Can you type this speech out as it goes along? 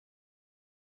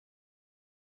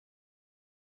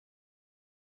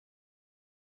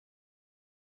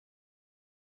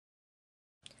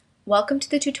Welcome to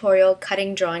the tutorial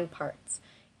Cutting Drawing Parts.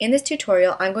 In this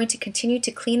tutorial, I'm going to continue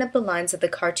to clean up the lines of the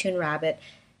cartoon rabbit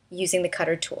using the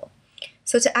cutter tool.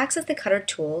 So to access the cutter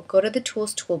tool, go to the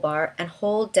Tools toolbar and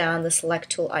hold down the Select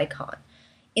Tool icon.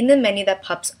 In the menu that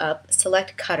pops up,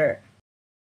 select Cutter.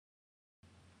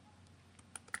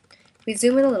 We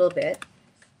zoom in a little bit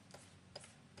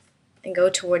and go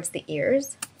towards the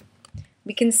ears.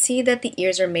 We can see that the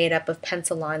ears are made up of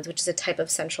pencil lines, which is a type of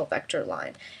central vector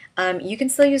line. You can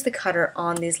still use the cutter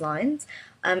on these lines,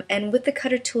 and with the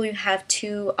cutter tool you have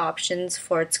two options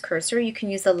for its cursor. You can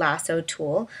use the Lasso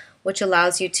Tool, which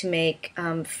allows you to make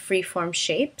freeform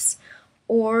shapes,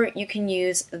 or you can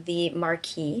use the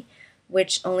marquee,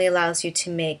 which only allows you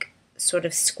to make sort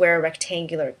of square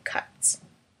rectangular cuts.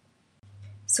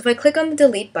 So if I click on the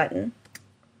delete button,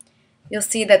 you'll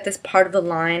see that this part of the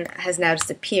line has now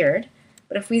disappeared.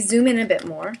 But if we zoom in a bit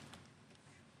more,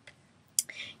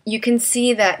 you can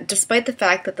see that despite the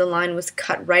fact that the line was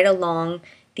cut right along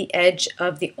the edge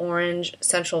of the orange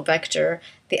central vector,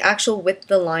 the actual width of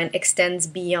the line extends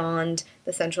beyond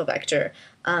the central vector.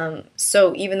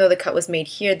 So even though the cut was made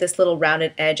here, this little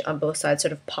rounded edge on both sides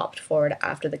sort of popped forward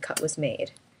after the cut was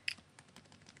made.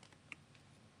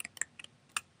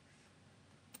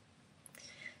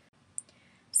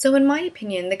 So in my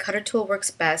opinion, the cutter tool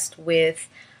works best with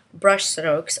brush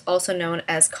strokes, also known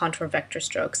as contour vector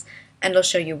strokes, and I'll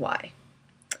show you why.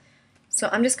 So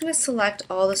I'm just going to select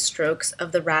all the strokes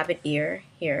of the rabbit ear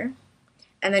here,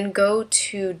 and then go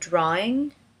to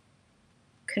Drawing,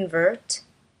 Convert,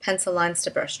 Pencil Lines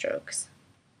to Brush Strokes.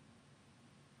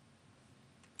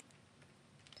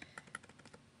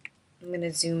 I'm going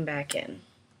to zoom back in.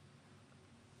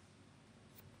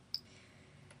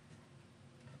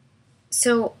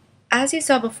 So as you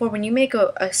saw before, when you make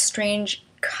a strange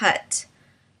cut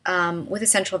with a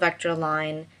central vector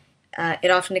line,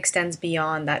 it often extends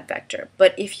beyond that vector.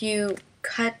 But if you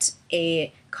cut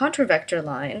a contour vector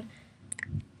line,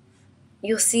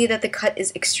 you'll see that the cut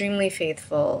is extremely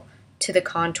faithful to the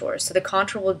contour. So the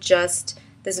contour will just,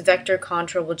 this vector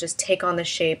contour will just take on the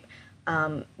shape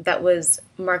that was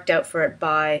marked out for it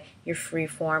by your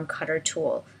freeform cutter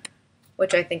tool,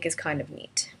 which I think is kind of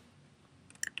neat.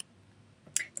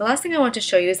 The last thing I want to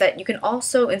show you is that you can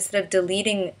also, instead of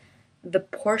deleting the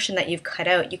portion that you've cut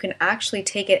out, you can actually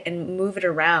take it and move it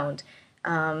around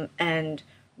and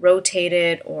rotate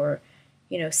it, or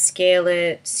scale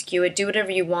it, skew it, do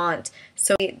whatever you want.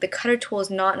 So the cutter tool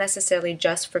is not necessarily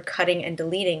just for cutting and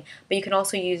deleting, but you can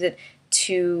also use it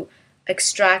to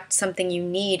extract something you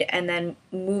need and then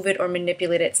move it or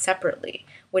manipulate it separately,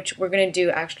 which we're going to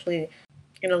do actually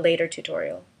in a later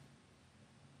tutorial.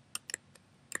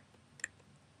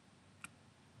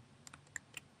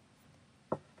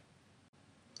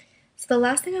 So the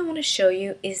last thing I want to show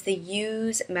you is the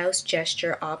Use Mouse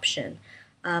Gesture option.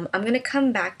 I'm going to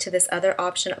come back to this other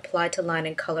option, Apply to Line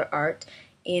and Color Art,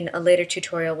 in a later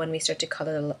tutorial when we start to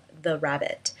color the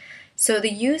rabbit. So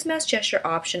the Use Mouse Gesture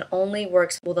option only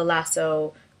works with the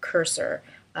lasso cursor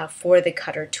for the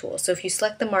cutter tool. So if you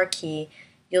select the marquee,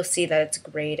 you'll see that it's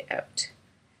grayed out.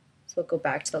 So we'll go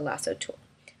back to the lasso tool.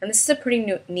 And this is a pretty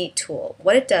neat tool.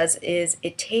 What it does is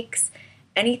it takes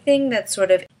anything that's sort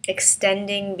of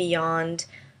extending beyond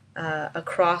a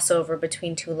crossover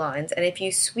between two lines, and if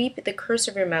you sweep the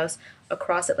cursor of your mouse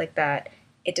across it like that,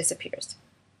 it disappears.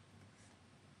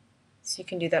 So you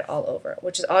can do that all over,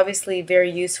 which is obviously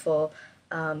very useful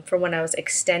for when I was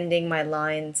extending my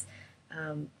lines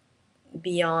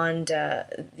beyond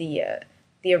the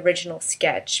original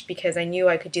sketch, because I knew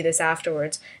I could do this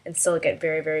afterwards and still get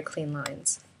very, very clean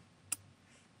lines.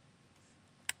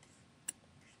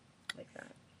 Like that.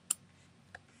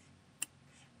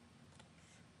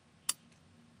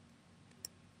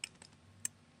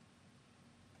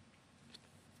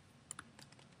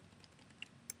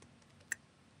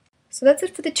 So that's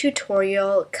it for the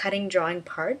tutorial Cutting Drawing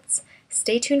Parts.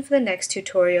 Stay tuned for the next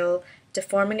tutorial,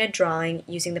 Deforming a Drawing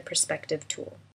using the Perspective tool.